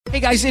Hey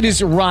guys, it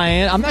is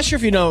Ryan. I'm not sure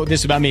if you know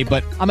this about me,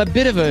 but I'm a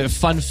bit of a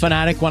fun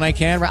fanatic when I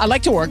can. I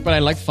like to work, but I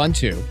like fun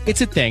too.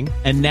 It's a thing.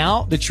 And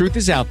now the truth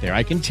is out there.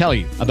 I can tell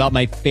you about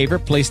my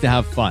favorite place to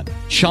have fun.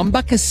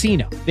 Chumba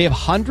Casino. They have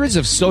hundreds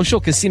of social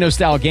casino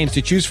style games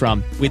to choose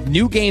from with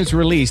new games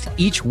released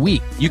each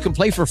week. You can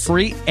play for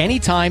free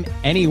anytime,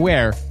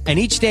 anywhere. And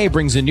each day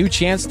brings a new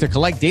chance to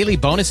collect daily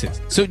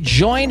bonuses. So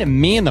join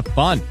me in the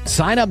fun.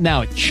 Sign up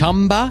now at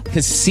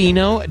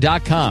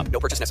ChumbaCasino.com. No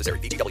purchase necessary.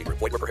 VGW.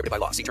 Void where prohibited by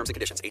law. See terms and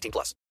conditions. 18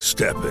 plus.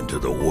 Step into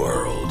the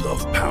world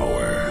of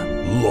power,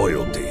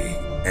 loyalty,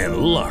 and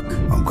luck.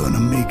 I'm going to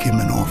make him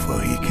an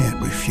offer he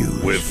can't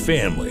refuse. With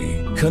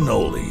family,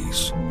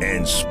 cannolis,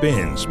 and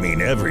spins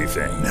mean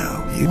everything.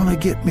 Now, you want to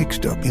get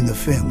mixed up in the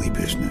family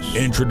business.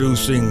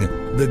 Introducing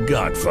The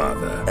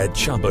Godfather at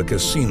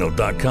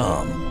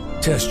ChumbaCasino.com.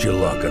 Test your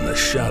luck in the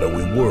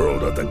shadowy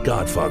world of The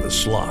Godfather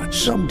slot.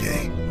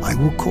 Someday, I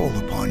will call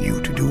upon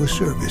you to do a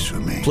service for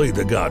me. Play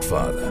The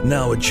Godfather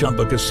now at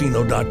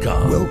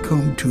ChumbaCasino.com.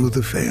 Welcome to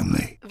the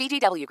family.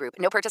 VGW Group.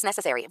 No purchase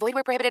necessary. Void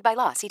where prohibited by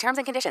law. See terms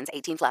and conditions.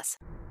 18 plus.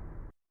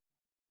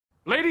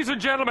 Ladies and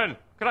gentlemen,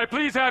 can I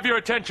please have your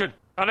attention?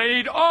 And I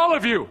need all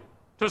of you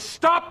to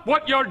stop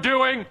what you're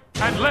doing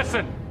and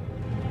listen.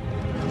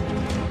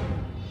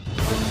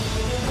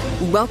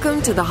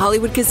 Welcome to the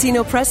Hollywood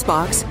Casino Press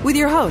Box with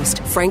your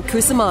host, Frank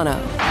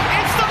Cusimano.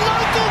 It's the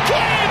local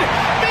kid,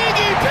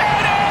 Miggy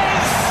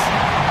Perez!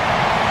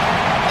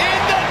 In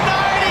the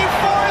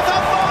 94th,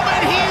 a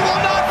moment he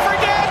will not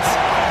forget,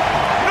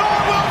 nor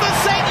will the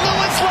St.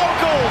 Louis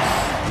locals.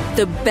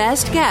 The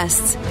best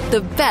guests,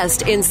 the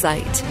best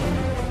insight.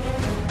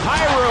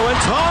 Kyrou and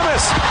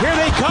Thomas, here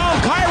they come.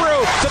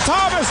 Kyrou to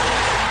Thomas,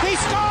 he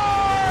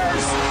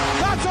scores!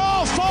 That's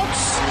all,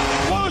 folks.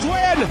 Blues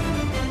win.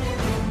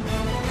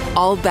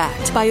 All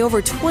backed by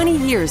over 20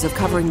 years of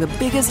covering the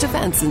biggest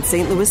events in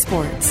St. Louis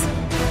sports.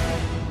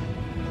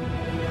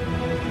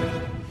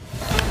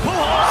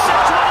 Pujols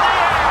sends one in the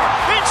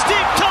air. It's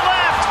deep to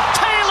left.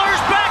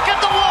 Taylor's back at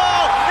the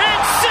wall.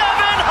 It's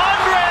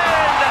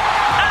 700.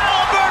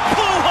 Albert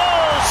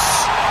Pujols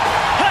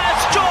has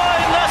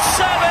joined the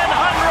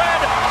 700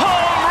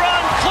 home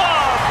run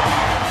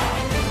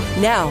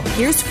club. Now,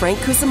 here's Frank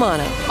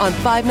Cusimano on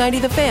 590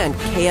 The Fan,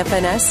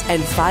 KFNS,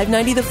 and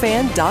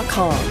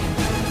 590thefan.com.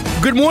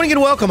 Good morning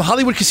and welcome.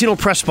 Hollywood Casino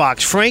Press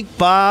Box. Frank,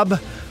 Bob,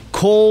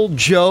 Cole,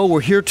 Joe. We're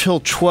here till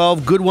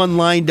 12. Good one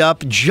lined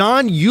up.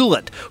 John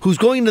Hewlett, who's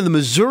going into the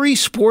Missouri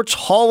Sports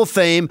Hall of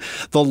Fame,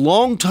 the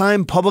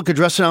longtime public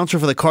address announcer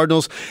for the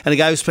Cardinals, and a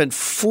guy who spent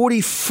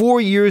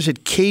 44 years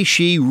at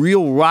KSHE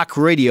Real Rock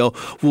Radio,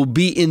 will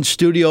be in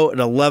studio at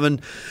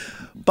 11.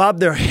 Bob,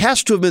 there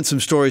has to have been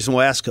some stories, and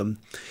we'll ask him,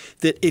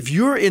 that if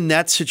you're in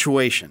that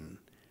situation,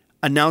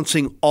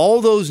 announcing all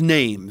those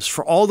names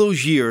for all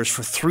those years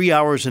for 3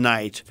 hours a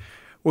night,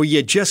 or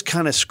you just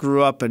kind of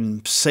screw up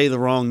and say the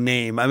wrong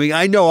name. I mean,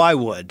 I know I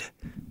would.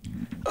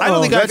 I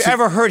don't think I've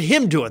ever heard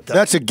him do it, though.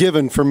 That's a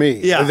given for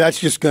me. Yeah. That's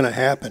just going to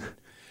happen.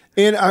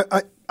 And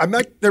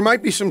there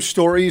might be some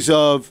stories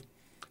of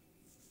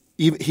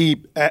he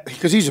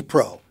because he's a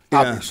pro,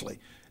 obviously.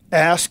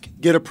 Ask,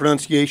 get a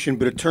pronunciation,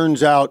 but it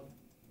turns out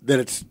that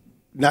it's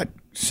not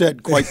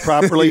said quite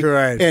properly.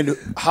 Right. And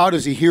how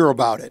does he hear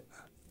about it?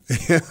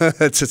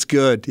 It's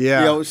good,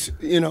 yeah.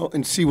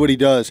 And see what he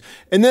does.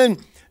 And then,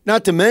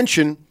 not to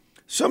mention,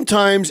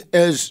 sometimes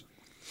as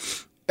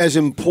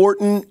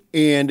important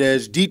and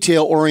as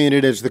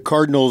detail-oriented as the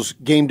Cardinals'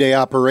 game day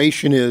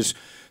operation is,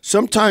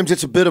 sometimes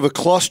it's a bit of a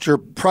cluster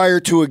prior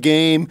to a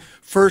game,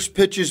 first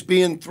pitches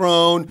being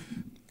thrown,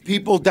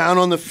 people down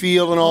on the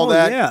field and all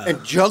that,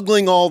 and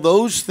juggling all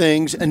those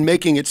things and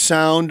making it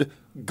sound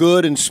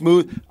good and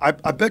smooth.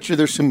 I bet you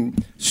there's some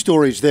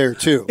stories there,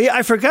 too. Yeah,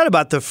 I forgot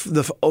about the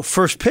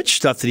first pitch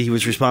stuff that he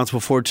was responsible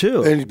for,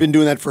 too. And he's been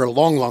doing that for a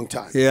long, long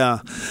time.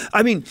 Yeah.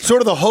 I mean,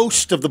 sort of the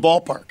host of the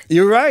ballpark.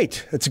 You're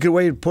right. That's a good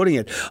way of putting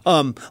it.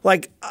 I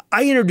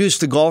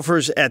introduced the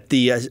golfers at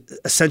the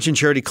Ascension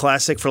Charity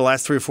Classic for the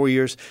last 3 or 4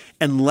 years.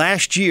 And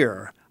last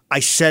year, I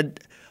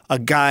said a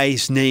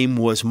guy's name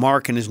was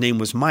Mark and his name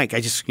was Mike.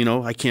 I just,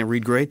 I can't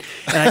read great.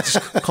 And I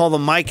just called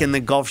him Mike, and the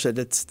golfer said,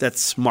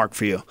 that's Mark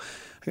for you.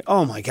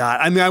 Oh, my God.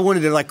 I mean, I wanted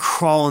to,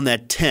 crawl in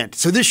that tent.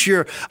 So this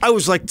year, I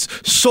was,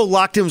 so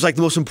locked in. It was,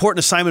 the most important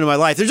assignment of my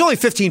life. There's only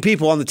 15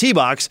 people on the tee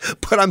box,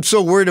 but I'm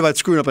so worried about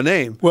screwing up a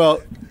name.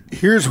 Well,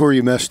 here's where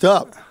you messed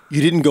up.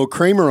 You didn't go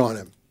Kramer on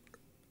him.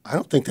 I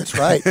don't think that's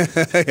right.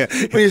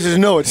 He says,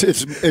 no,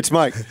 it's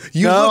Mike.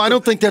 I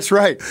don't think that's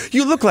right.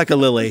 You look like a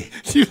lily.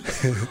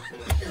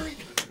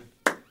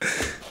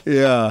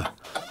 Yeah.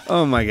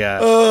 Oh, my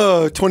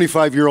God.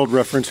 25-year-old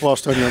reference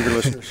lost on younger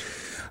listeners.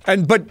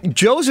 But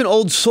Joe's an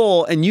old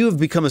soul, and you have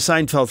become a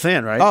Seinfeld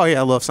fan, right? Oh, yeah,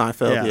 I love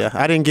Seinfeld, yeah.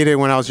 I didn't get it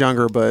when I was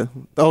younger, but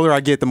the older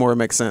I get, the more it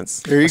makes sense.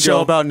 There you go.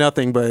 Show about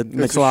nothing, but it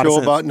makes a lot of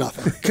sense. Show about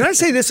nothing. Can I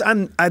say this?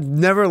 I've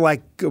never,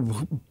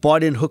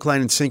 bought in hook, line,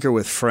 and sinker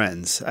with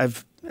Friends. How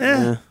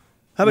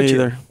about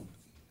you?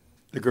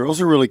 The girls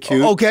are really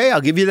cute. Okay,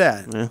 I'll give you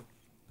that. Yeah.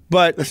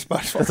 But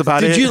That's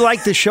about it. Did you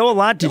like the show a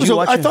lot? Did you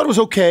watch it? I thought it was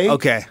okay.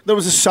 Okay. There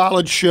was a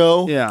solid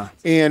show. Yeah.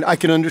 And I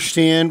can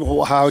understand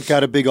how it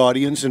got a big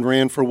audience and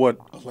ran for,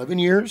 11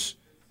 years?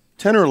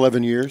 10 or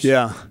 11 years.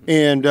 Yeah.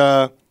 And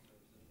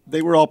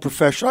they were all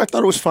professional. I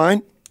thought it was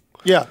fine.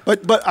 Yeah,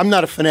 but I'm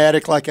not a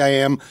fanatic like I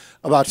am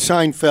about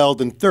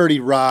Seinfeld and 30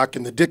 Rock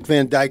and the Dick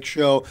Van Dyke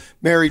Show,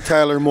 Mary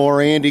Tyler Moore,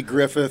 Andy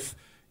Griffith.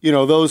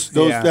 Those.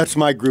 That's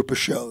my group of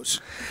shows.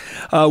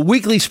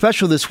 Weekly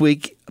special this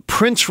week,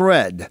 Prince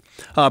Red.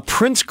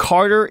 Prince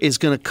Carter is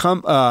going to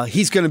come.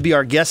 He's going to be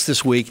our guest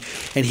this week,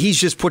 and he's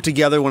just put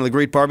together one of the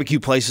great barbecue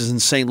places in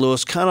St.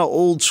 Louis, kind of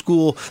old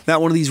school,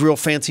 not one of these real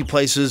fancy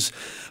places,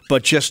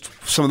 but just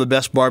some of the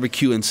best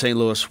barbecue in St.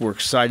 Louis. We're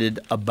excited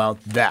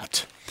about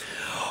that.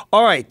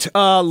 All right,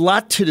 a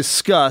lot to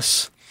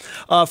discuss.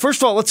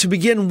 First of all, let's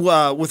begin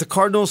with the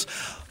Cardinals.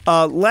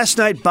 Last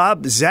night,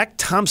 Bob, Zach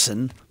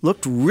Thompson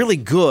looked really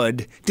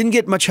good. Didn't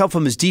get much help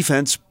from his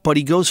defense, but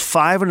he goes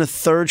 5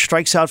 1/3,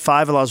 strikes out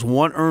 5, allows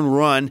 1 earned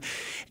run.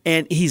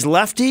 And he's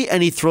lefty,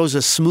 and he throws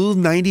a smooth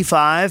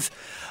 95.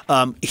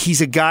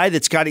 He's a guy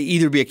that's got to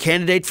either be a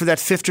candidate for that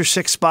 5th or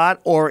 6th spot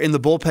or in the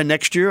bullpen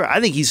next year. I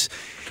think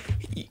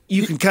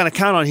you can kind of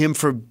count on him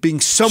for being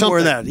somewhere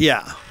in that.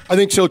 Yeah. I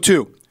think so,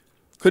 too.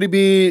 Could he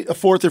be a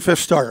 4th or 5th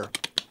starter?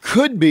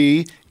 Could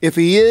be. If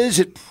he is,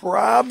 it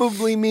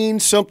probably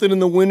means something in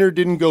the winter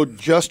didn't go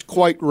just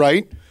quite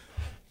right,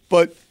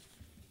 but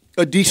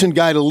a decent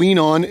guy to lean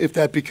on if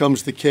that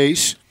becomes the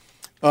case.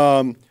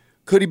 Could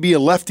he be a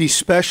lefty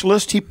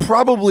specialist? He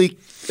probably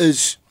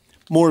is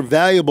more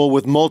valuable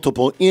with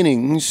multiple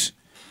innings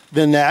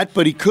than that,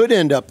 but he could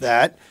end up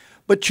that.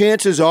 But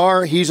chances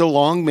are he's a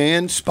long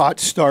man spot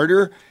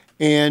starter,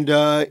 and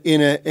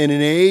in an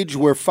age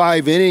where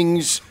 5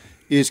 innings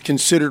is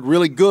considered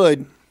really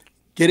good,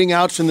 getting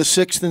outs in the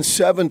 6th and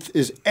 7th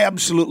is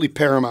absolutely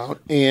paramount,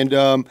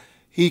 and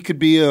he could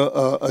be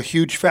a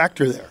huge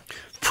factor there.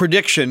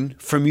 Prediction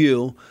from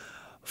you,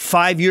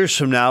 5 years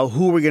from now,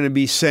 who are we going to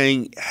be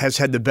saying has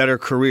had the better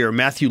career,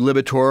 Matthew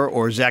Liberatore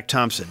or Zach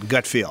Thompson?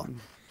 Gut feel.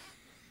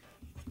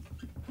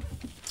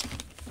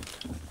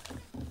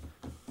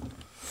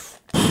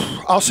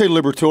 I'll say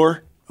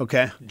Liberatore.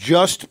 Okay.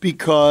 Just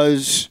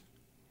because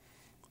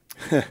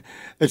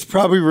it's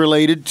probably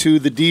related to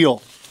the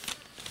deal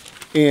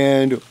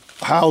and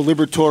how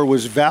Liberatore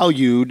was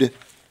valued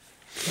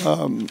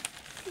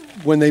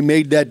when they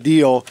made that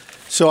deal.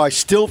 So I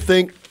still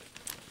think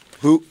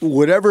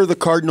whatever the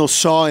Cardinals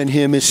saw in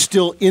him is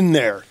still in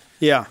there.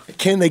 Yeah.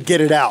 Can they get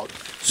it out?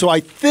 So I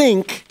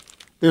think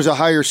there's a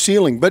higher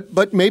ceiling,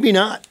 but maybe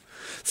not.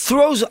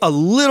 Throws a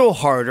little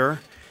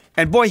harder.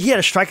 And, boy, he had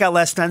a strikeout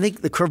last night. I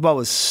think the curveball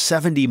was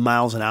 70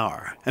 miles an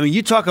hour. I mean,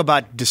 you talk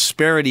about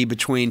disparity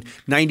between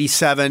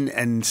 97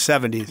 and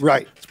 70.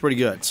 Right. It's pretty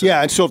good. So.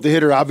 Yeah, and so if the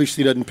hitter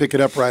obviously doesn't pick it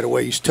up right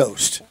away, he's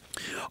toast.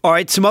 All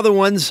right, some other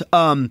ones.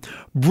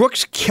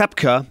 Brooks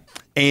Koepka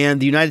and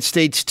the United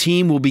States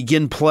team will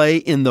begin play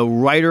in the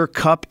Ryder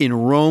Cup in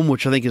Rome,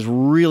 which I think is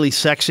really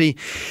sexy.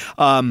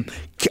 A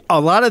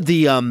lot of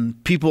the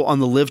people on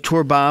the Live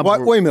Tour, Bob.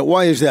 Wait a minute.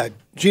 Why is that?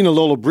 Gina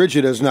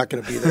Lollobrigida is not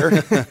going to be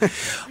there.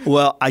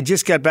 Well, I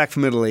just got back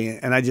from Italy,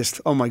 and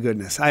oh my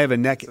goodness, I have a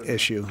neck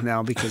issue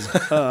now because.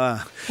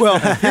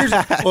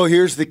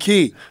 Here's the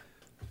key.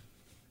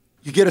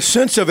 You get a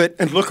sense of it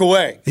and look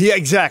away. Yeah,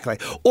 exactly.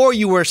 Or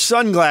you wear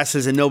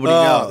sunglasses and nobody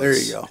knows. There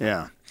you go.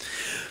 Yeah.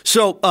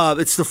 So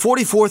it's the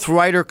 44th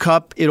Ryder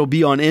Cup. It'll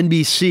be on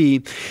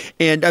NBC.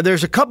 And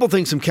there's a couple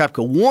things from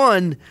Koepka.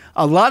 One,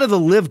 a lot of the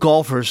Live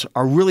golfers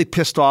are really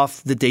pissed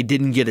off that they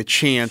didn't get a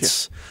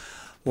chance. Yeah.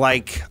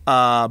 Like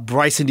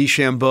Bryson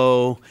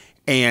DeChambeau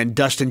and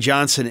Dustin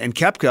Johnson and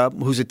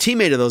Koepka, who's a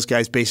teammate of those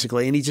guys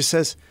basically, and he just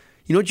says,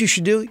 you know what you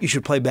should do? You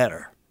should play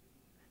better.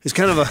 It's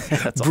kind of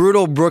a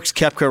brutal Brooks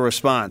Koepka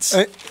response.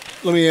 Let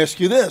me ask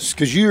you this,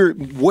 because you're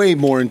way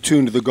more in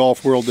tune to the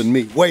golf world than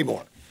me, way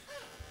more.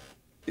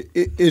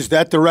 Is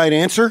that the right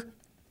answer?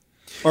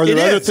 Are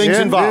there other things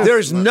involved?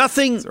 There's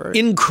nothing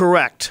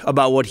incorrect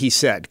about what he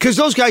said, because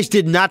those guys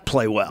did not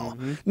play well.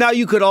 Mm-hmm. Now,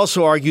 you could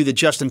also argue that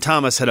Justin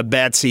Thomas had a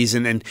bad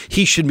season and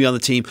he shouldn't be on the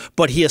team,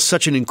 but he has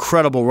such an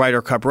incredible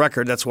Ryder Cup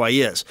record. That's why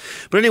he is.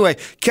 But anyway,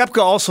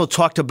 Koepka also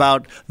talked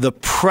about the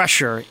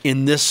pressure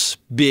in this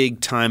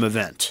big-time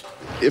event.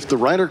 If the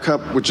Ryder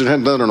Cup, which it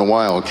hadn't done in a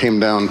while, came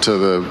down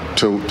to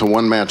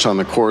one match on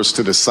the course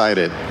to decide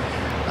it,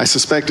 I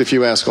suspect if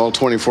you ask all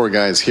 24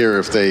 guys here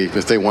if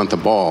they want the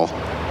ball,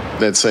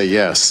 they'd say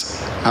yes.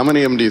 How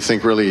many of them do you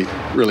think really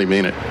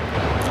mean it?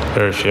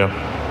 Very few.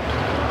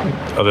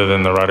 Other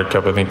than the Ryder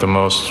Cup, I think the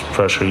most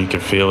pressure you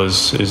could feel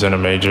is in a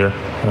major.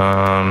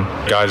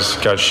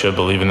 Guys should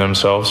believe in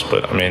themselves,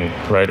 but I mean,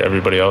 right?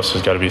 Everybody else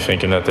has got to be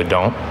thinking that they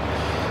don't.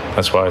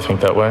 That's why I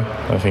think that way.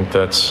 I think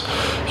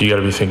you got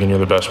to be thinking you're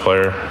the best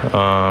player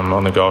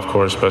on the golf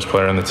course, best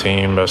player on the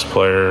team, best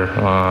player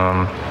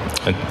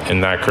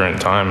in that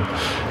current time.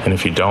 And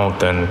if you don't,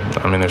 then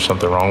I mean, there's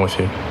something wrong with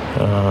you.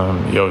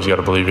 You always got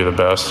to believe you're the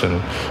best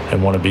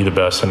and want to be the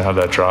best and have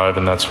that drive,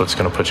 and that's what's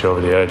going to put you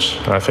over the edge.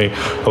 And I think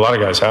a lot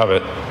of guys have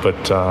it,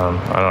 but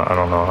I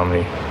don't know how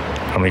many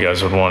how many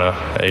guys would want an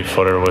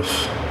 8-footer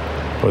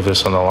with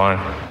this on the line.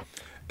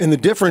 And the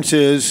difference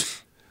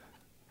is,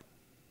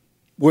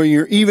 where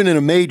you're even in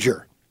a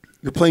major,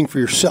 you're playing for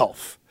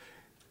yourself.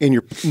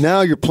 And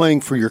now you're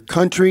playing for your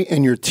country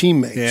and your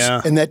teammates.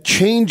 Yeah. And that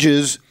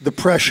changes the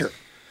pressure.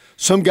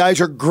 Some guys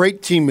are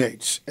great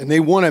teammates, and they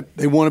want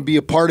to be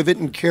a part of it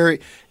and carry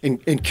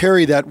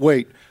that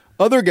weight.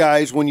 Other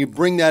guys, when you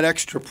bring that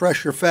extra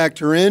pressure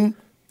factor in,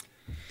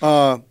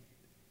 and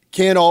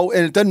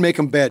it doesn't make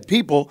them bad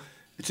people.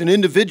 It's an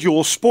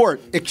individual sport,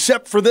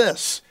 except for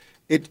this.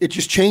 It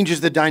just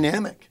changes the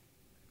dynamic.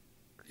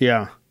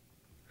 Yeah.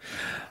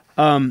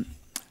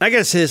 I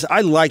gotta say this,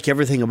 I like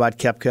everything about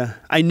Koepka.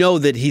 I know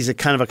that he's a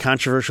kind of a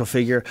controversial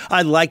figure.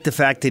 I like the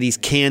fact that he's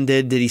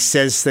candid, that he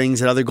says things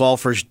that other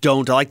golfers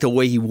don't. I like the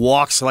way he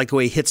walks. I like the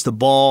way he hits the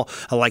ball.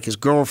 I like his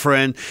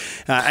girlfriend.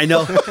 I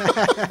know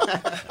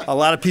a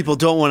lot of people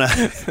don't want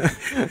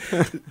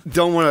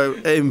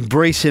to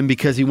embrace him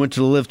because he went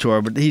to the LIV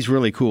Tour, but he's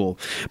really cool.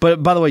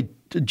 But by the way,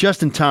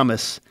 Justin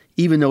Thomas,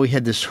 even though he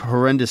had this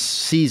horrendous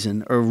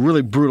season, or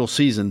really brutal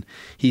season,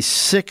 he's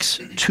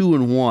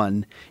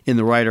 6-2-1 in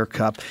the Ryder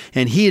Cup.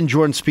 And he and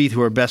Jordan Spieth,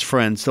 who are best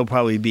friends, they'll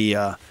probably be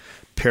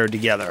paired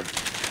together.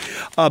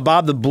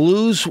 Bob, the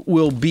Blues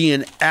will be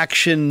in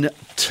action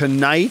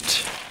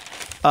tonight.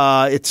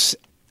 Let's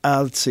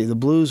see, the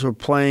Blues are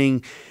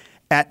playing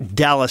at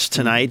Dallas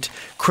tonight.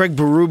 Craig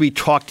Berube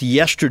talked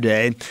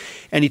yesterday,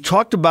 and he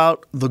talked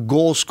about the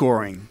goal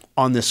scoring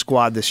on this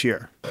squad this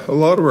year. A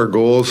lot of our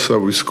goals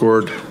we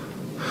scored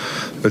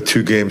the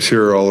 2 games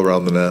here all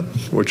around the net,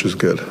 which is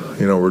good.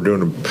 We're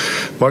doing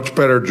a much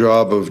better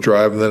job of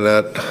driving the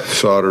net,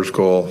 Sauter's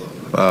goal,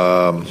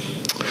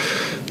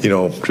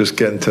 just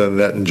getting to the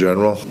net in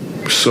general.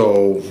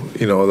 So,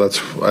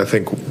 that's, I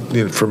think,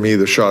 for me,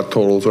 the shot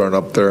totals aren't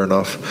up there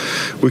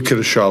enough. We could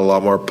have shot a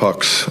lot more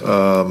pucks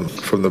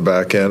from the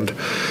back end,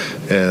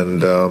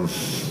 and,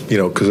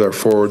 because our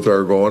forwards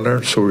are going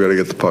there, so we got to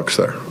get the pucks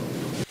there.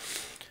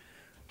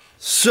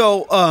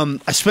 So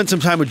I spent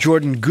some time with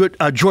Jordan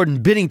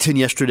Binnington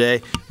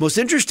yesterday. Most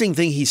interesting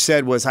thing he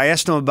said was, I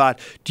asked him about,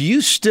 do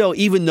you still,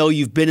 even though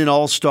you've been an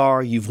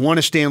All-Star, you've won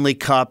a Stanley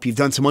Cup, you've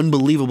done some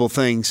unbelievable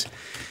things,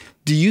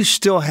 do you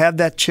still have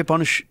that chip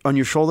on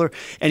your shoulder?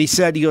 And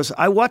he goes,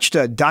 I watched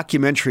a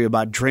documentary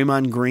about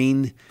Draymond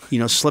Green,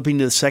 slipping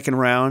to the second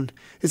round.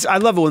 I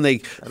love it when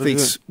they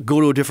go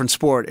to a different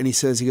sport. And he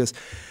goes,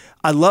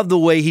 I love the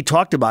way he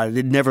talked about it.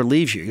 It never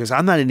leaves you. He goes,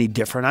 I'm not any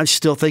different. I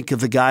still think of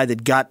the guy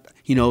that got,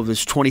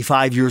 was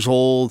 25 years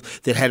old,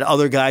 that had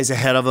other guys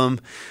ahead of him.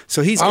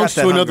 So he's got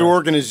that to another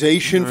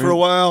organization for a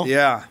while.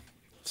 Yeah.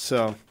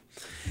 So,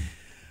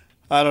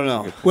 I don't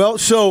know. Well,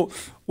 so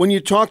when you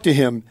talk to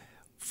him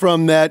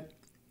from that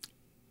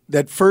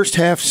first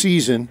half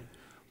season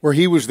where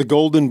he was the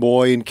golden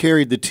boy and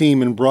carried the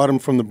team and brought him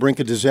from the brink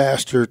of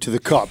disaster to the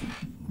Cup,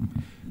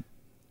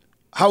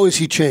 how has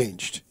he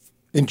changed?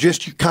 In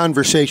just your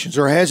conversations,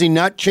 or has he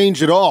not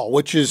changed at all?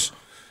 Which is,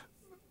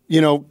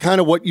 kind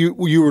of what you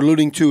were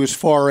alluding to as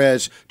far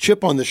as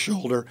chip on the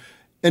shoulder.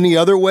 Any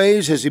other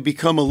ways? Has he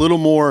become a little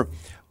more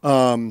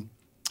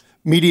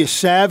media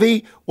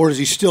savvy, or does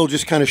he still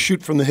just kind of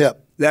shoot from the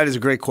hip? That is a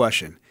great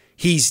question.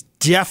 He's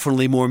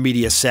definitely more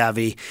media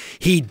savvy.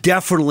 He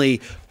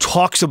definitely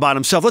talks about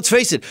himself. Let's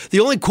face it,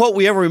 the only quote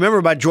we ever remember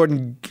about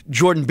Jordan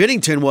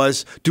Binnington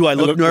was, do I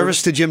look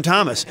nervous to Jim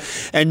Thomas?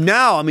 And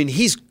now,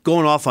 he's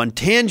going off on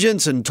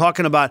tangents and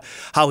talking about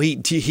how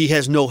he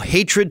has no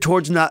hatred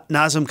towards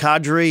Nazem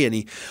Kadri. And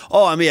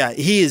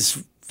he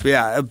is.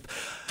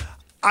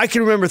 I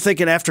can remember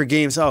thinking after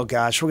games, oh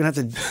gosh, we're going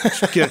to have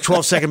to get a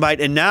 12-second bite.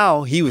 And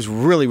now he was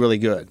really, really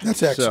good.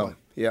 That's excellent.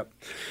 Yep.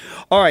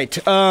 All right,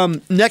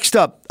 next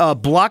up, a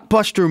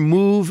blockbuster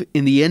move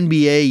in the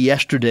NBA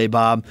yesterday,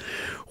 Bob,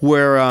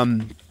 where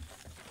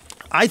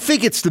I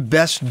think it's the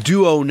best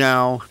duo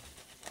now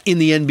in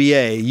the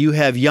NBA. You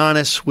have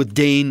Giannis with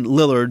Dame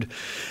Lillard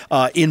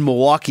in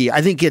Milwaukee.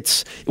 I think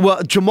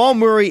Jamal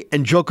Murray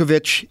and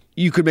Djokovic,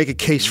 you could make a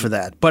case for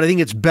that. But I think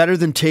it's better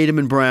than Tatum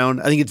and Brown.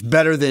 I think it's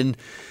better than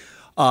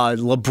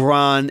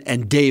LeBron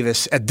and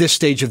Davis at this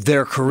stage of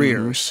their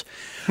careers.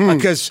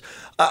 Because...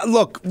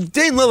 look,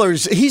 Dame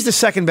Lillard, he's the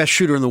second best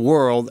shooter in the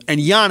world, and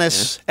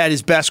Giannis, at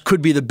his best,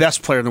 could be the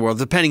best player in the world,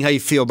 depending how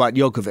you feel about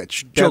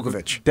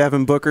Djokovic.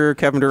 Devin Booker,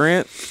 Kevin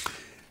Durant.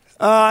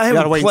 I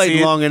haven't played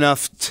long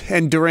enough,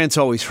 and Durant's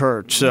always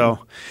hurt.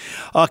 So,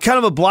 kind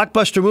of a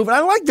blockbuster move. And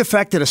I like the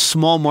fact that a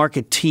small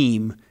market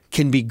team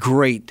can be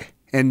great.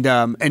 And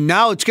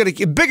now it's going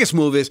to. Biggest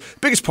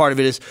part of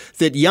it is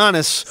that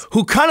Giannis,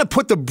 who kind of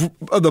put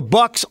the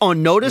Bucks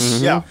on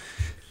notice. Yeah.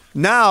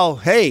 Now,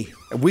 hey,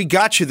 we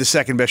got you the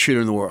second best shooter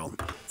in the world.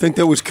 Think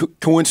that was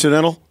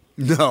coincidental?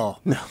 No.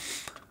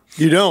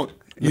 You don't?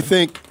 You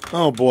think,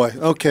 oh boy,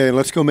 okay,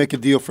 let's go make a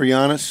deal for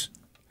Giannis?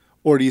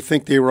 Or do you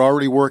think they were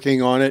already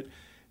working on it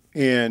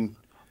and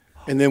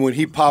then when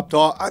he popped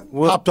off,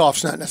 popped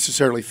off's not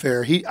necessarily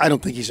fair. I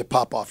don't think he's a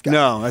pop-off guy.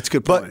 No, that's a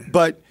good point.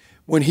 But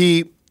when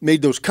he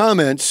made those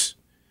comments,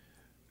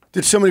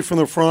 did somebody from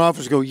the front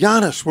office go,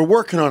 Giannis, we're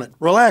working on it.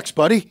 Relax,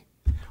 buddy?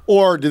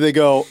 Or did they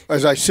go,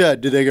 as I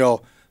said,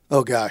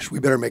 oh gosh, we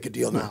better make a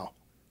deal now.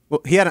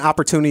 Well, he had an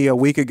opportunity a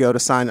week ago to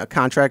sign a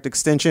contract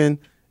extension,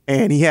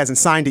 and he hasn't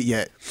signed it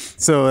yet.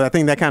 So I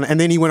think that and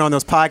then he went on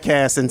those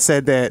podcasts and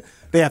said that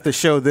they have to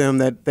show them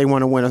that they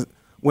want to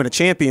win a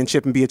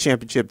championship and be a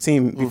championship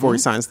team before he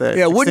signs that.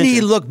 Yeah, wouldn't he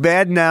extension. look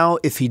bad now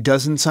if he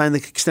doesn't sign the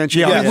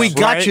extension? Yeah, I mean, we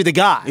got right? you the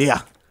guy.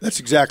 Yeah. That's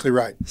exactly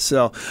right.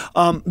 So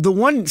the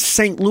one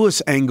St.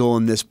 Louis angle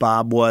in this,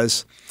 Bob,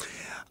 was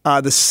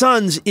the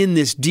Suns in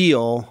this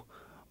deal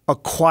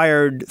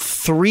acquired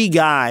 3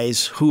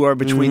 guys who are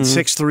between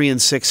 6'3" and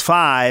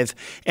 6'5",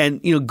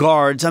 and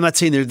guards. I'm not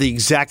saying they're the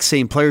exact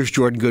same players,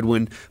 Jordan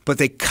Goodwin, but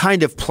they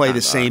kind of play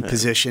the same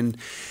position.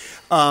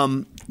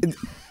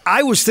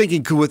 I was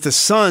thinking with the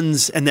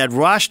Suns and that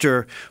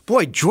roster,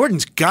 boy,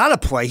 Jordan's got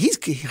to play.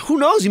 Who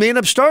knows? He may end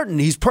up starting.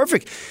 He's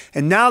perfect.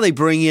 And now they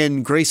bring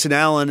in Grayson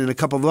Allen and a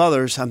couple of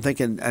others. I'm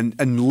thinking,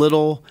 and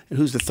Little, and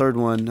who's the third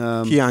one?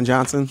 Keon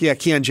Johnson. Yeah,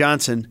 Keon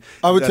Johnson.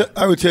 I would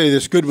tell you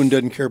this: Goodwin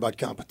doesn't care about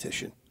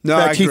competition. No, in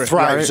fact, I agree. he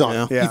thrives on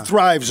it. Yeah. He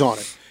thrives on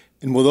it.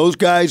 And will those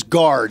guys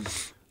guard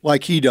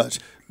like he does?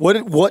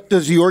 What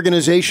does the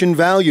organization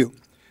value?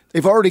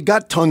 They've already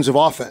got tons of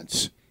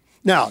offense.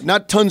 Now,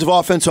 not tons of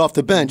offense off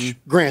the bench,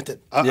 granted.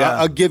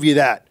 I'll give you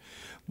that.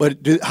 But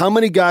how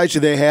many guys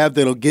do they have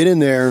that'll get in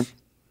there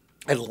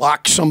and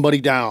lock somebody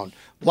down,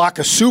 lock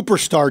a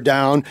superstar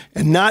down,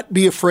 and not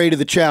be afraid of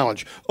the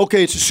challenge?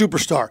 Okay, it's a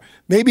superstar.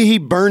 Maybe he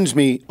burns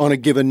me on a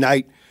given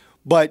night,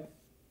 but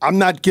I'm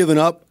not giving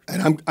up,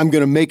 and I'm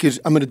going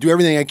to do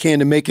everything I can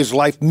to make his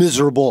life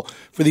miserable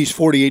for these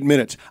 48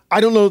 minutes.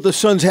 I don't know if the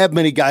Suns have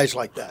many guys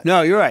like that.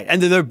 No, you're right.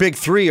 And their big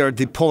 3 are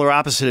the polar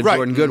opposite of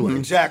Jordan Goodwin.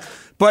 Exactly.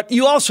 But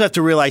you also have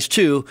to realize,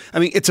 too, I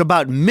mean, it's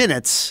about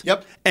minutes.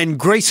 Yep. And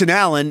Grayson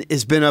Allen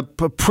has been a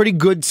pretty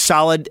good,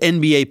 solid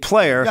NBA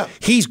player. Yeah.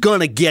 He's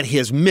going to get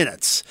his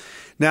minutes.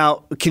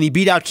 Now, can he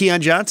beat out Keon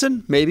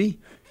Johnson? Maybe.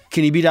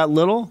 Can he beat out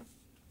Little?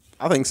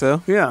 I think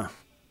so. Yeah.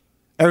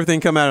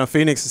 Everything coming out of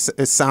Phoenix,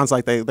 it sounds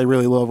like they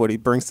really love what he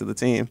brings to the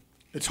team.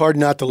 It's hard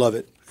not to love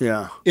it.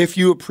 Yeah. If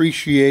you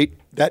appreciate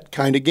that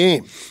kind of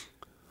game.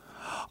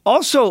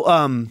 Also,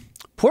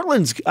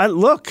 Portland's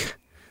look.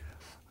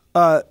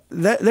 They're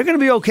going to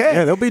be okay.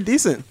 Yeah, they'll be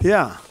decent.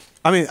 Yeah.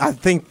 I mean, I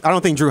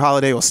don't think Drew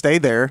Holiday will stay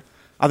there.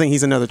 I think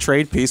he's another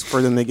trade piece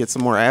for them to get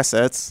some more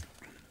assets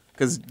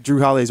because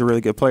Drew Holiday's a really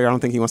good player. I don't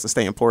think he wants to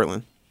stay in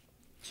Portland.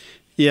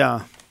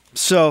 Yeah.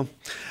 So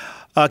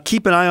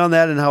keep an eye on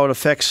that and how it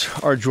affects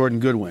our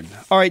Jordan Goodwin.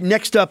 All right,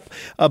 next up,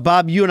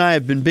 Bob, you and I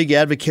have been big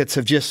advocates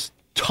of just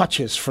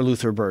touches for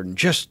Luther Burden,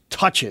 just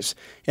touches.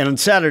 And on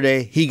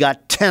Saturday, he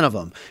got 10 of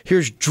them.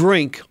 Here's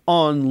Drink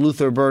on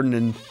Luther Burden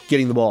and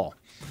getting the ball.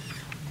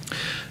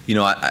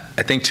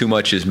 I think too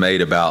much is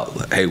made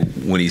about, hey,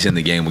 when he's in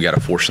the game, we got to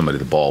force somebody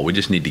the ball. We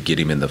just need to get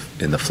him in the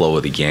flow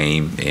of the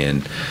game,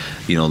 and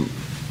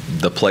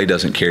the play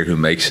doesn't care who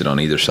makes it on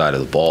either side of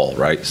the ball,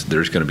 right? So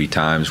there's going to be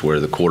times where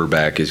the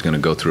quarterback is going to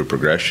go through a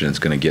progression, it's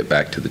going to get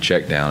back to the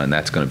check down, and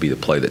that's going to be the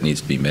play that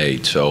needs to be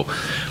made. So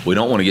we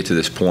don't want to get to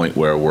this point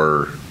where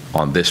we're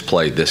on this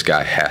play, this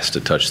guy has to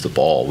touch the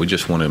ball. We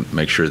just want to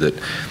make sure that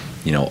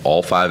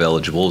all 5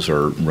 eligibles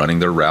are running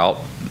their route,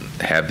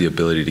 have the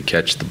ability to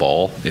catch the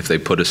ball. If they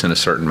put us in a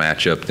certain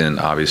matchup, then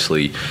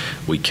obviously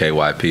we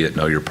KYP it,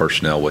 know your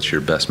personnel, what's your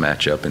best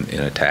matchup, and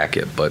attack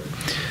it. But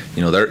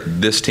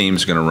this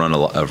team's going to run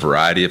a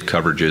variety of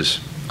coverages.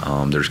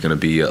 There's going to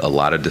be a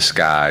lot of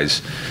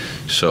disguise.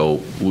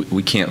 So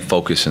we can't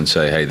focus and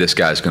say, hey, this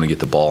guy's going to get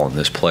the ball in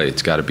this play.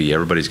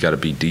 Everybody's got to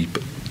be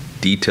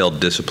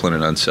detailed, disciplined,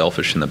 and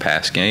unselfish in the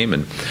pass game,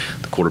 and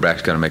the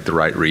quarterback's got to make the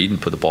right read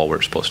and put the ball where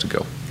it's supposed to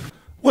go.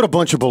 What a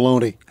bunch of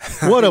baloney.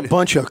 What a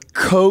bunch of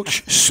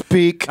coach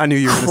speak I knew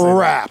you were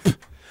crap.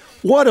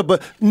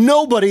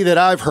 Nobody that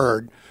I've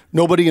heard,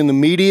 nobody in the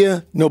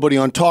media, nobody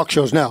on talk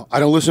shows. Now,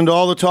 I don't listen to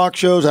all the talk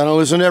shows. I don't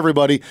listen to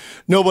everybody.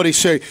 Nobody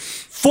say,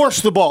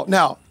 force the ball.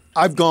 Now,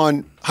 I've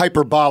gone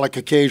hyperbolic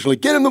occasionally.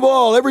 Get him the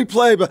ball every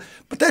play. But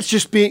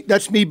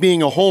that's me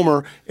being a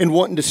homer and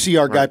wanting to see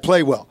our guy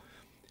play well.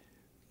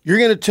 You're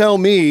going to tell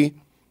me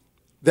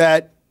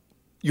that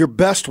your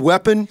best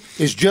weapon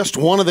is just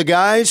one of the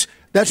guys?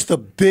 That's the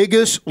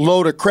biggest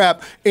load of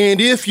crap.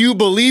 And if you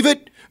believe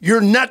it,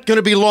 you're not going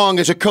to be long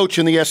as a coach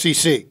in the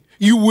SEC.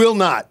 You will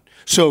not.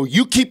 So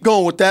you keep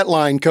going with that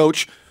line,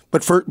 Coach.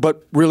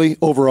 But really,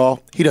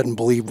 overall, he doesn't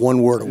believe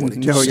one word of what he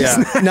just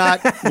said.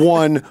 Not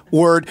one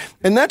word.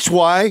 And that's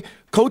why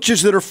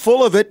coaches that are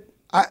full of it,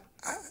 I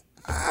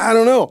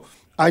don't know.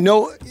 I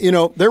know,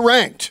 they're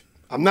ranked.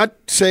 I'm not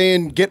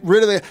saying get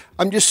rid of it.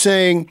 I'm just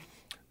saying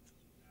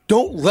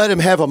don't let him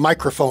have a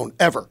microphone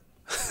ever.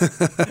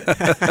 That's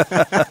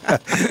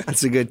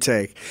a good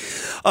take.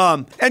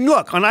 And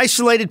look, on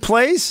isolated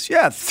plays,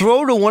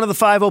 throw to one of the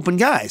 5 open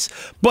guys.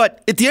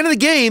 But at the end of the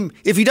game,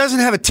 if he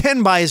doesn't have a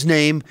 10 by his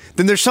name,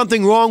 then there's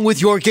something wrong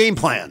with your game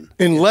plan.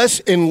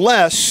 Unless if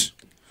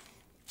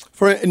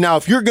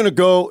you're going to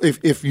go,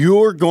 if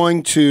you're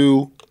going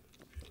to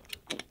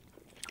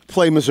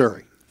play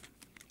Missouri,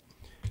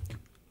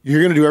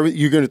 you're going to do everything.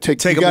 You're going to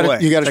take him away.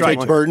 You got to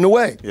take Burden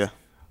away. Yeah.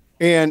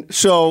 And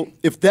so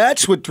if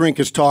that's what Drink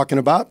is talking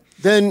about,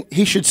 then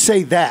he should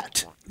say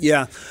that.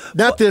 Yeah.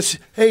 Not this,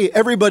 hey,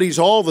 everybody's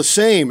all the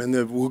same, and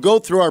we'll go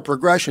through our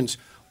progressions.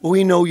 Well,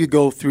 we know you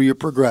go through your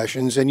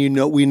progressions, and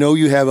we know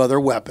you have other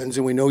weapons,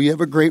 and we know you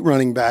have a great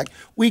running back.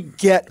 We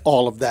get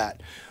all of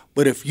that.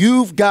 But if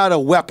you've got a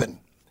weapon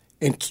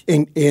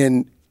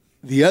and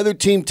the other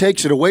team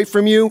takes it away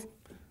from you,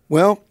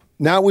 well,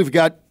 now we've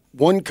got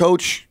one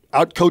coach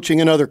out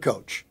coaching another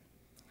coach.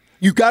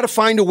 You've got to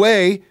find a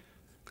way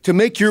to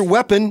make your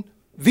weapon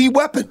the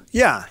weapon.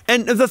 Yeah,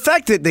 and the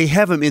fact that they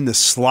have him in the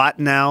slot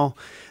now,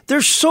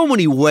 there's so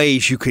many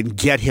ways you can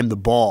get him the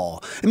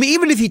ball. I mean,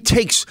 even if he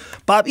takes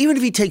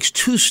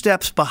 2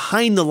 steps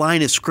behind the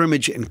line of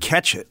scrimmage and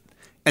catch it,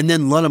 and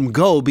then let him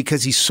go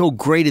because he's so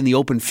great in the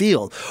open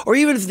field, or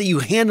even if you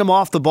hand him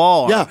off the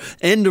ball,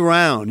 end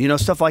around,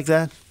 stuff like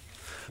that.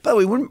 By the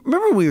way,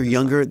 remember when we were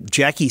younger,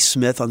 Jackie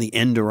Smith on the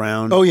end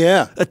around? Oh,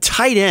 yeah. A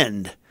tight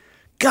end.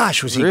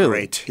 Gosh, was he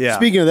great. Yeah.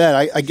 Speaking of that,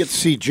 I get to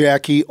see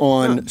Jackie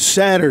on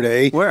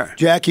Saturday. Where?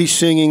 Jackie's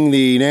singing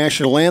the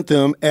national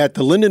anthem at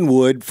the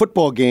Lindenwood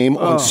football game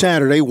on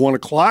Saturday, 1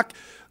 o'clock.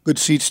 Good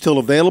seats still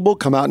available.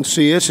 Come out and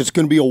see us. It's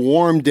going to be a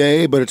warm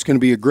day, but it's going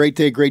to be a great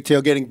day, great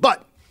tailgating.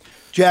 But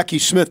Jackie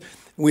Smith,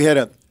 we had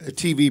a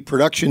TV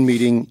production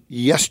meeting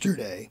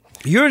yesterday.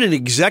 You're in an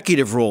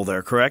executive role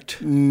there,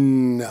 correct?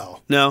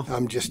 No. No?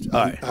 I'm just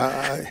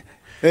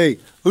hey,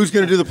 who's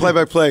going to do the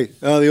play-by-play?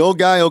 The old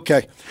guy?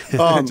 Okay.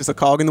 Just a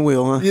cog in the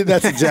wheel, huh? Yeah,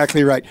 that's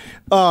exactly right.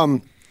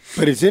 But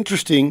it's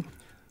interesting.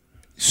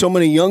 So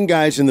many young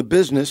guys in the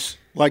business,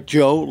 like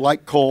Joe,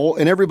 like Cole,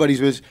 and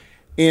everybody's business.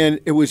 And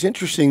it was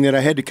interesting that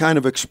I had to kind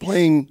of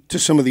explain to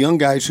some of the young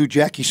guys who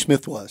Jackie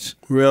Smith was.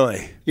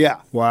 Really?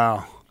 Yeah.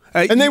 Wow.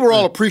 And they were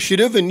all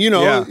appreciative, and, they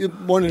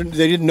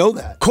didn't know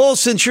that. Cole,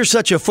 since you're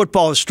such a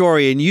football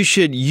historian, you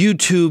should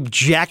YouTube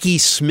Jackie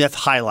Smith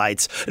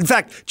highlights. In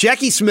fact,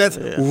 Jackie Smith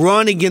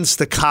run against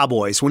the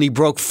Cowboys when he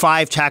broke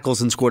 5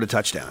 tackles and scored a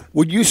touchdown.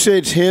 Would you say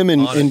it's him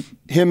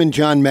and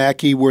John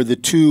Mackey were the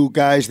two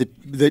guys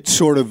that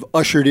sort of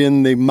ushered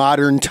in the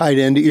modern tight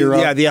end era?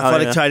 Yeah, the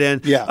athletic tight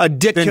end. Yeah.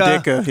 Dick had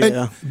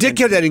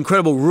that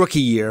incredible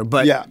rookie year,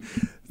 but... Yeah.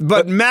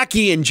 But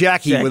Mackey and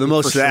Jackie were the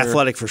most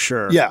athletic for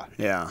sure. Yeah.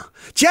 Yeah.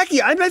 Jackie,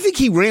 I think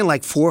he ran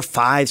like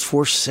 4.5s,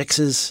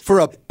 4.6s. For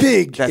a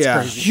big,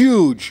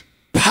 huge,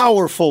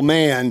 powerful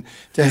man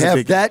to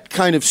have that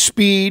kind of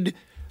speed,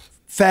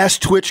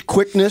 fast twitch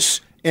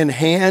quickness, and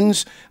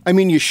hands. I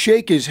mean, you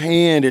shake his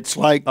hand, it's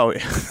like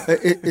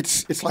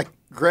it's like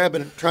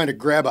trying to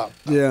grab a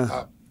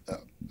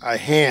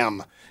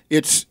ham.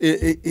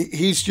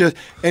 He's just,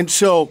 and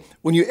so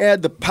when you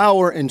add the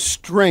power and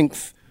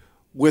strength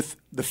with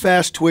the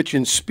fast twitch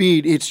and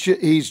speed,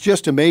 he's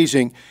just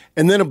amazing.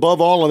 And then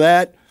above all of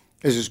that,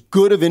 is as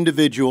good of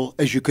individual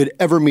as you could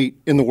ever meet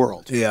in the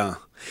world. Yeah.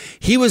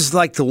 He was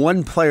like the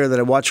one player that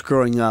I watched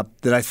growing up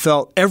that I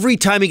felt every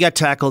time he got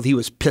tackled, he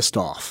was pissed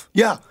off.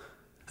 Yeah.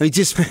 I mean,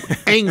 just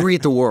angry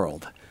at the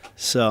world.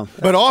 So,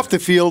 but off the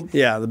field,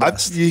 the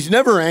best. He's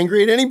never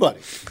angry at anybody.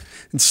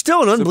 And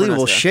still in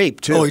unbelievable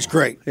shape, too. Oh, he's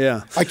great.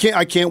 Yeah. I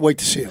can't wait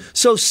to see him.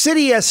 So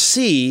City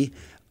SC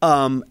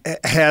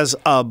has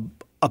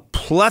a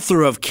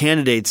plethora of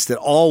candidates that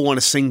all want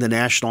to sing the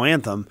national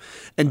anthem.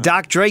 And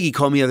Doc Draghi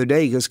called me the other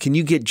day. He goes, can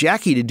you get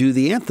Jackie to do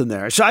the anthem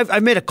there? So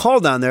I've made a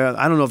call down there.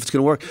 I don't know if it's going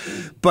to work.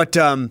 But,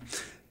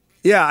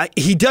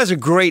 he does a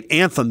great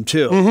anthem,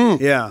 too.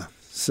 Mm-hmm. Yeah.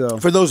 So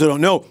for those that don't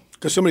know,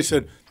 because somebody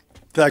said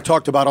that I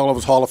talked about all of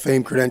his Hall of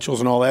Fame credentials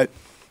and all that,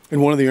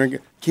 and one of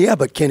the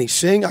but can he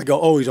sing? I go,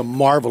 oh, he's a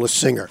marvelous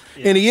singer.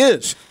 Yeah. And he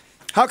is.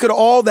 How could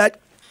all that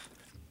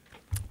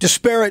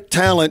disparate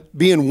talent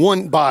be in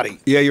one body?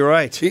 Yeah, you're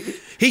right.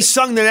 He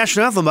sung the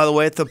national anthem, by the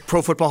way, at the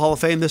Pro Football Hall of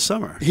Fame this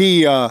summer.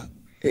 And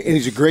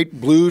he's a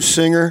great blues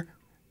singer,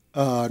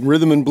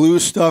 rhythm and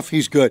blues stuff.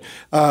 He's good.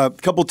 A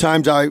couple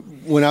times I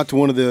went out to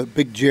one of the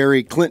big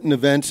Jerry Clinton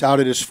events out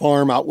at his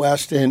farm out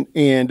west, and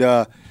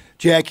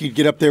Jackie'd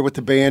get up there with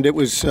the band. It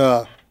was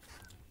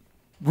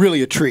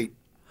really a treat.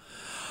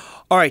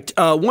 All right,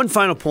 one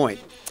final point.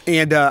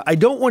 And I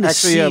don't want to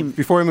seem...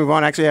 before we move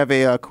on, I actually have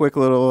a quick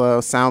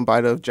little sound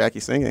bite of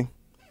Jackie singing.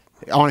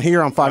 On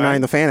 590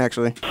 The Fan,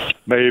 actually.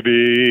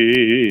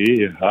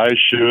 Maybe I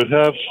should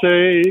have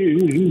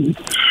saved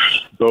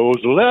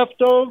those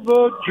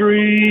leftover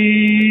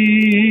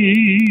dreams.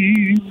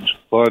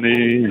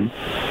 Funny,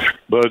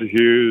 but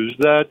here's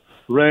that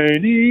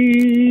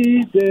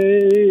rainy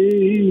day.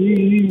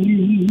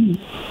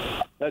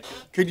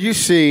 Could you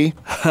see,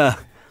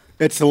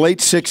 it's the late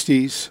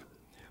 60s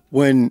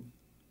when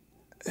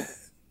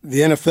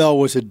the NFL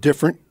was a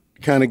different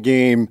kind of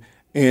game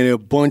and a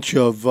bunch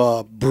of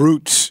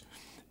brutes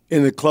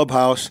in the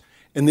clubhouse,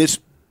 and this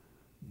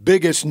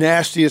biggest,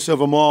 nastiest of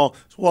them all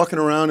is walking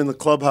around in the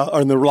clubhouse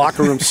or in the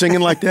locker room singing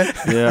like that.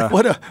 Yeah,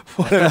 what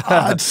an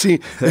odd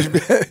scene.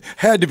 It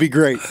had to be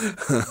great.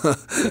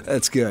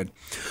 That's good.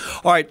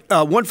 All right,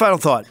 one final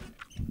thought,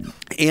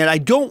 and I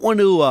don't want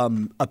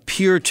to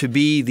appear to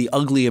be the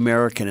ugly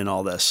American in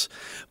all this,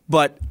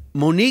 but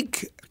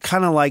Monique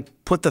kind of like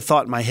put the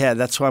thought in my head.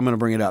 That's why I'm going to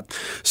bring it up.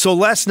 So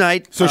last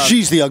night, so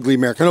she's the ugly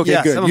American. Okay,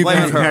 yes, good. I'm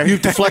blaming her. You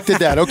deflected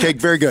that. Okay,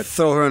 very good.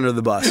 Throw her under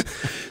the bus.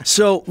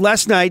 So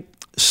last night,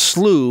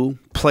 SLU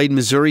played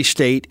Missouri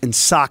State in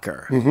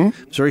soccer.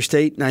 Missouri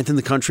State, 9th in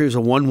the country. It was a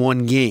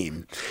 1-1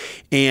 game.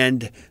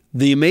 And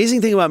the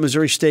amazing thing about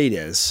Missouri State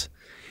is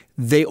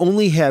they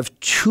only have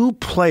 2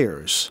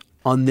 players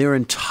on their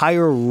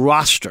entire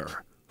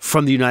roster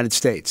from the United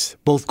States,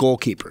 both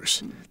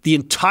goalkeepers.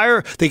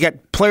 They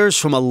got players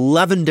from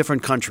 11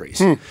 different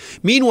countries.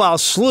 Meanwhile,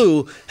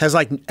 SLU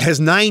has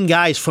 9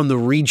 guys from the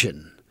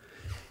region.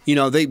 You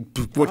know,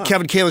 what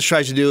Kevin Kalis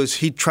tries to do is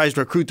he tries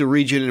to recruit the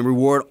region and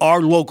reward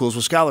our locals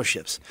with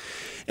scholarships.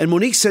 And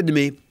Monique said to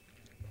me,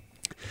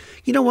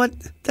 you know what?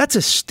 That's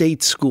a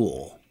state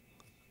school,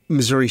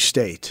 Missouri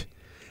State.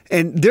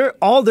 And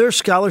all their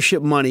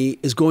scholarship money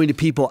is going to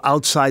people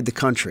outside the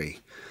country.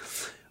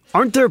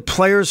 Aren't there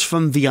players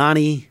from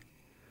Vianney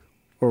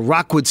or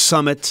Rockwood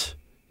Summit,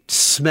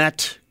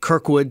 Smet,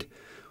 Kirkwood,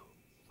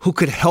 who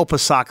could help a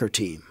soccer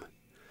team?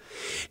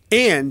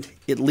 And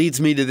it leads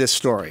me to this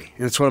story,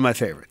 and it's one of my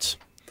favorites,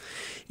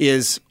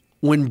 is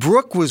when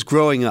Brooke was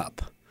growing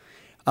up,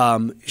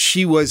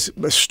 she was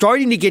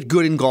starting to get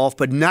good in golf,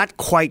 but not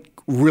quite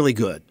really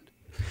good.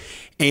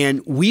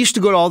 And we used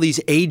to go to all these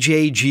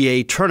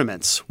AJGA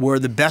tournaments where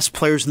the best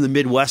players in the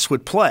Midwest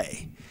would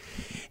play.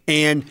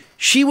 And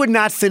she would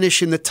not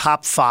finish in the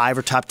top 5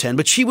 or top 10,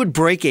 but she would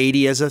break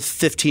 80 as a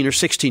 15 or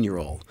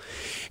 16-year-old.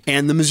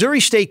 And the Missouri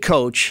State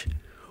coach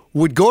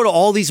would go to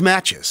all these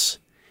matches.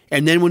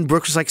 And then when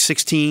Brooke was like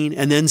 16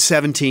 and then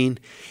 17,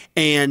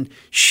 and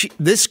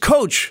this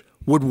coach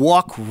would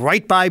walk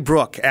right by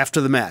Brooke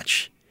after the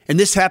match. And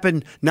this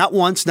happened not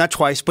once, not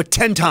twice, but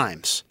 10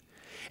 times.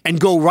 And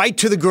go right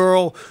to the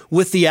girl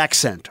with the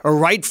accent, or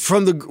right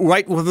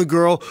with the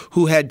girl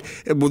who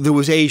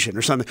was Asian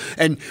or something,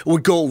 and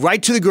would go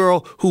right to the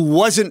girl who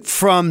wasn't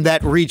from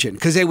that region,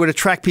 because they would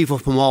attract people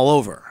from all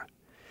over.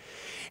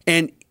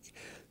 And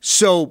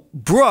so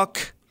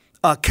Brooke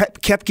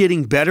kept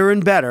getting better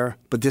and better,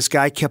 but this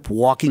guy kept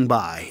walking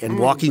by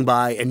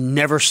and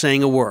never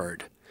saying a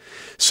word.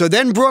 So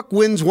then Brooke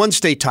wins one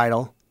state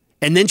title,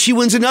 and then she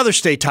wins another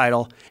state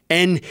title,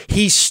 and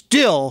he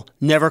still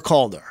never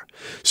called her.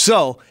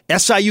 So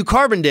SIU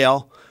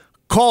Carbondale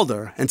called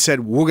her and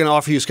said, we're going to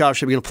offer you a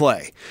scholarship, you're going to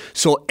play.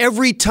 So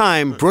every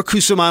time Brooke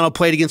Cusimano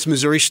played against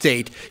Missouri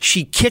State,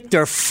 she kicked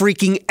their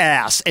freaking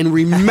ass and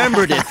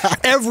remembered it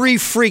every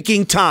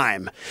freaking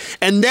time.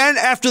 And then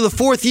after the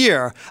 4th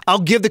year, I'll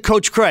give the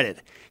coach credit.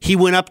 He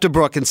went up to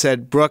Brooke and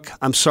said, Brooke,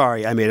 I'm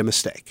sorry, I made a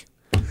mistake.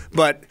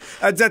 But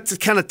that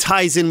kind of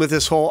ties in with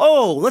this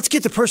whole, let's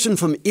get the person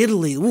from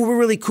Italy. Ooh, we're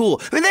really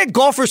cool. I mean, they had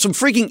golfers from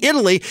freaking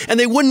Italy, and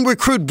they wouldn't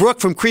recruit Brooke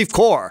from Creve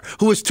Coeur,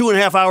 who was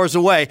 2.5 hours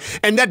away.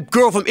 And that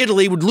girl from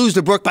Italy would lose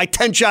to Brooke by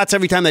 10 shots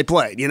every time they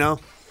played, you know?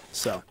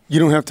 So you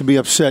don't have to be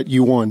upset.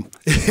 You won.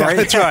 Right?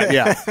 That's right,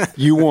 yeah.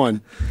 You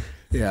won.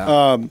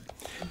 Yeah.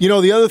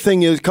 The other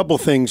thing is, a couple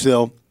of things,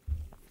 though,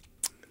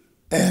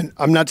 and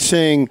I'm not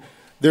saying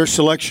their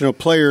selection of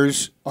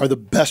players are the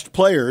best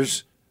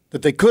players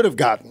that they could have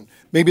gotten.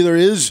 Maybe there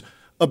is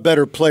a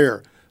better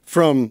player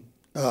from,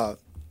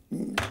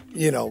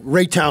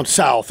 Raytown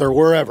South or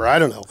wherever. I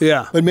don't know.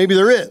 Yeah. But maybe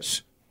there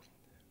is.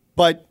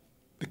 But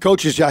the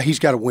coach's job, he's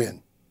got to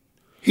win.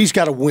 He's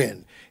got to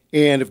win.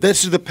 And if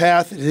this is the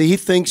path that he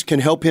thinks can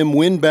help him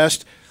win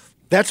best,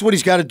 that's what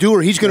he's got to do,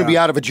 or he's going to be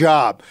out of a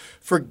job.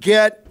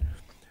 Forget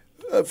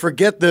that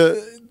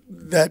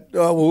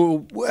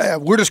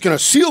we're just going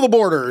to seal the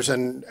borders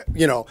and,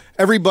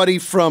 everybody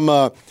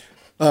from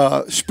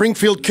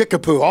Springfield,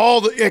 Kickapoo,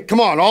 all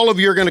of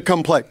you are going to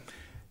come play.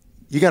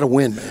 You got to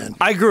win, man.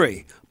 I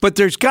agree. But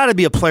there's got to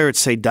be a player at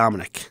St.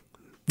 Dominic.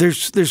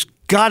 There's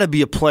got to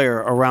be a player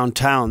around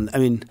town. I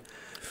mean,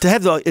 to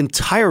have the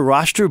entire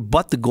roster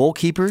but the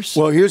goalkeepers?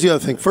 Well, here's the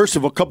other thing. First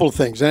of all, a couple of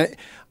things. I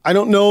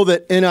don't know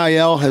that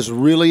NIL has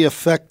really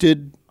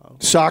affected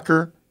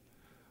soccer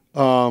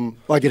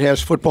like it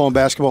has football and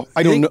basketball.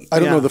 I don't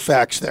know the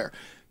facts there.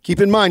 Keep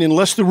in mind,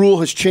 unless the rule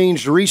has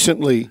changed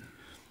recently,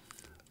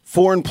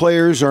 foreign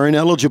players are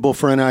ineligible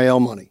for NIL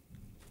money.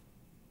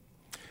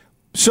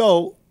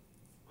 So,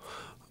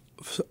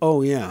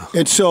 yeah.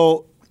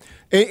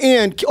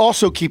 And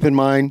also keep in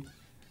mind,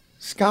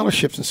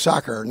 scholarships in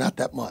soccer are not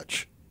that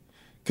much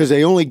because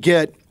they only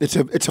get, it's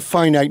a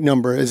finite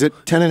number. Is it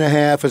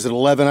 10.5? Is it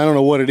 11? I don't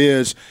know what it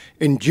is.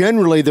 And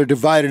generally, they're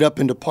divided up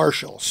into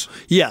partials.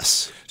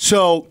 Yes.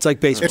 So it's like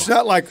baseball. It's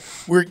not like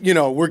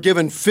we're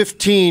giving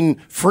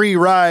 15 free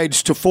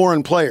rides to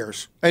foreign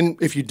players. And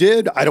if you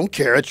did, I don't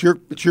care. It's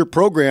your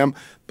program.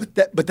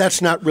 But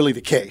that's not really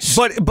the case.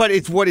 But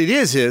it's what it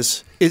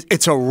is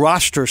it's a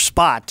roster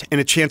spot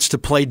and a chance to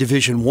play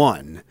Division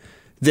I.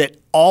 That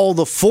all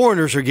the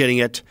foreigners are getting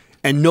it,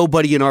 and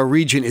nobody in our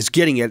region is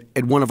getting it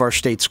at one of our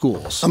state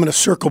schools. I'm going to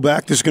circle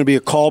back. This is going to be a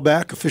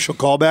callback, official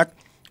callback.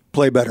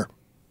 Play better.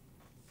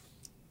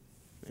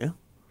 Yeah.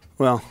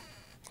 Well,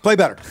 play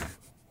better.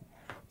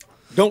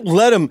 Don't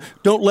let them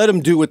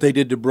do what they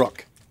did to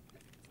Brooke.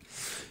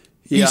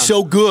 Yeah. He's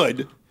so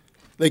good,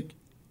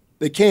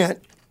 they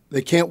can't.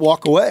 They can't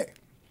walk away.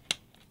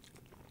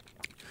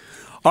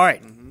 All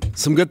right,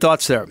 some good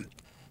thoughts there.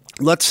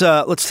 Let's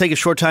take a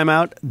short time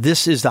out.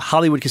 This is the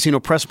Hollywood Casino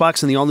Press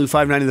Box and the all-new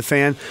 590 The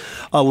Fan.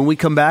 When we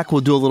come back,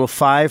 we'll do a little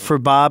 5 for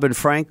Bob and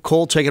Frank.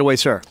 Cole, take it away,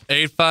 sir.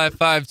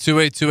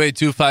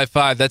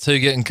 855-282-8255. That's how you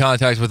get in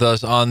contact with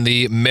us on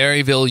the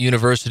Maryville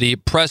University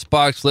Press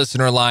Box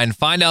listener line.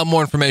 Find out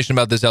more information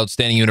about this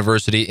outstanding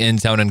university in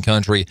town and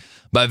country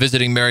by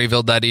visiting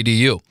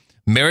maryville.edu.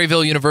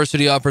 Maryville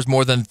University offers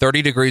more than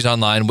 30 degrees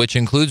online, which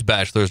includes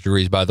bachelor's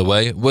degrees, by the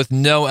way, with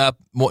no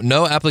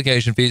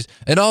application fees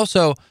and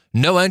also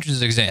no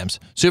entrance exams.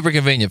 Super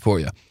convenient for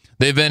you.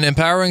 They've been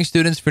empowering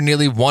students for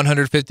nearly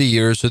 150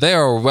 years, so they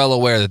are well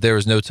aware that there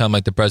is no time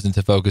like the present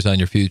to focus on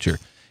your future.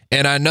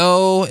 And I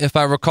know, if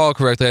I recall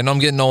correctly, I know I'm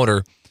getting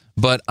older,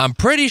 but I'm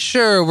pretty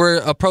sure we're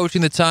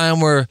approaching the time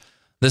where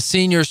the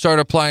seniors start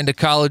applying to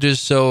colleges.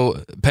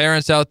 So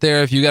parents out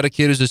there, if you got a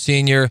kid who's a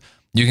senior,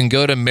 you can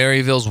go to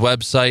Maryville's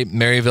website,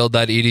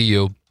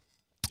 maryville.edu,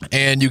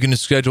 and you can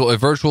schedule a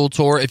virtual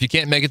tour. If you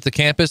can't make it to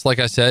campus, like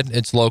I said,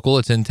 it's local,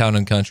 it's in town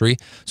and country.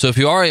 So if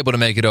you are able to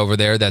make it over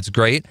there, that's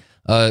great.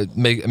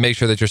 Make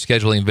sure that you're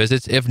scheduling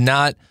visits. If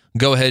not,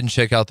 go ahead and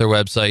check out their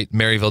website,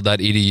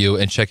 maryville.edu,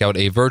 and check out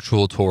a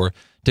virtual tour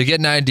to get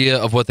an idea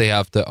of what they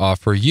have to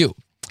offer you.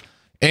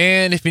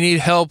 And if you need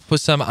help with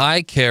some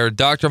eye care,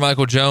 Dr.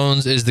 Michael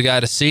Jones is the guy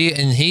to see,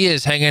 and he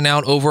is hanging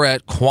out over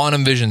at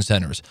Quantum Vision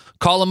Centers.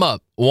 Call him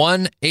up,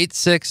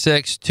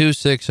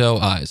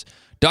 1-866-260-EYES.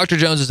 Dr.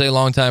 Jones is a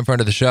longtime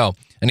friend of the show,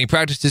 and he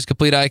practices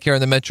complete eye care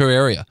in the metro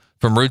area.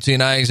 From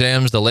routine eye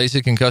exams to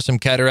LASIK and custom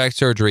cataract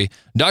surgery,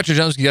 Dr.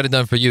 Jones can get it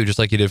done for you just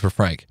like he did for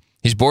Frank.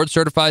 He's board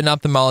certified in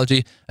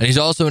ophthalmology, and he's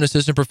also an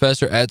assistant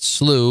professor at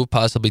SLU,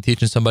 possibly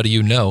teaching somebody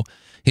you know.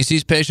 He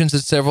sees patients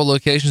at several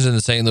locations in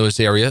the St. Louis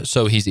area,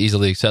 so he's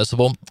easily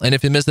accessible. And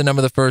if you missed the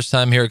number the first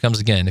time, here it comes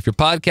again. If you're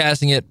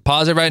podcasting it,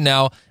 pause it right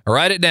now, or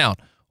write it down.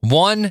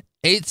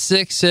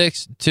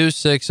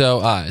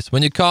 1-866-260-EYES.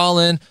 When you call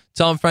in,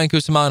 tell them Frank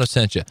Cusimano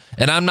sent you.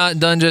 And I'm not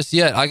done just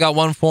yet. I got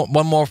one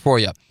more for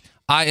you.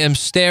 I am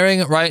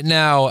staring right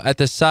now at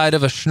the side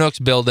of a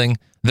Schnucks building.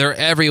 They're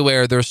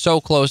everywhere. They're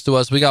so close to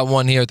us. We got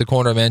one here at the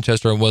corner of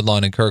Manchester and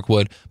Woodlawn and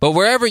Kirkwood. But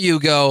wherever you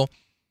go,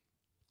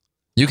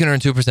 you can earn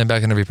 2%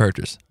 back on every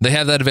purchase. They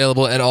have that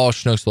available at all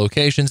Schnucks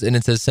locations, and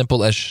it's as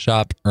simple as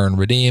shop, earn,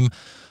 redeem.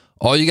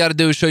 All you got to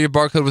do is show your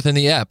barcode within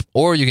the app,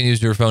 or you can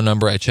use your phone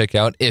number at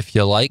checkout if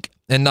you like.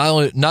 And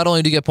not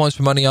only do you get points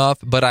for money off,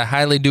 but I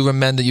highly do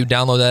recommend that you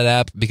download that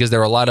app because there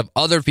are a lot of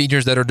other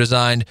features that are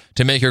designed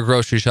to make your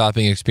grocery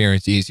shopping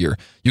experience easier.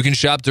 You can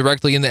shop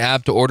directly in the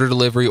app to order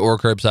delivery or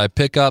curbside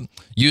pickup.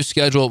 You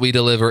schedule, we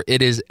deliver.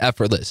 It is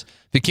effortless.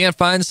 If you can't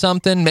find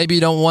something, maybe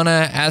you don't want to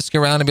ask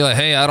around and be like,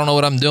 hey, I don't know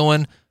what I'm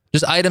doing.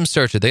 Just item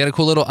search it. They got a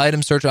cool little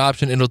item search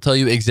option. It'll tell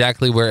you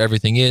exactly where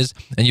everything is,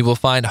 and you will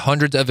find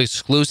hundreds of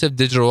exclusive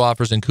digital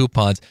offers and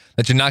coupons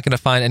that you're not going to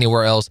find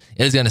anywhere else.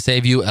 It is going to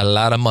save you a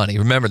lot of money.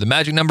 Remember, the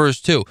magic number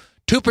is 2.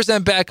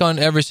 2% back on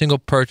every single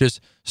purchase.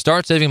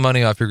 Start saving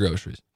money off your groceries.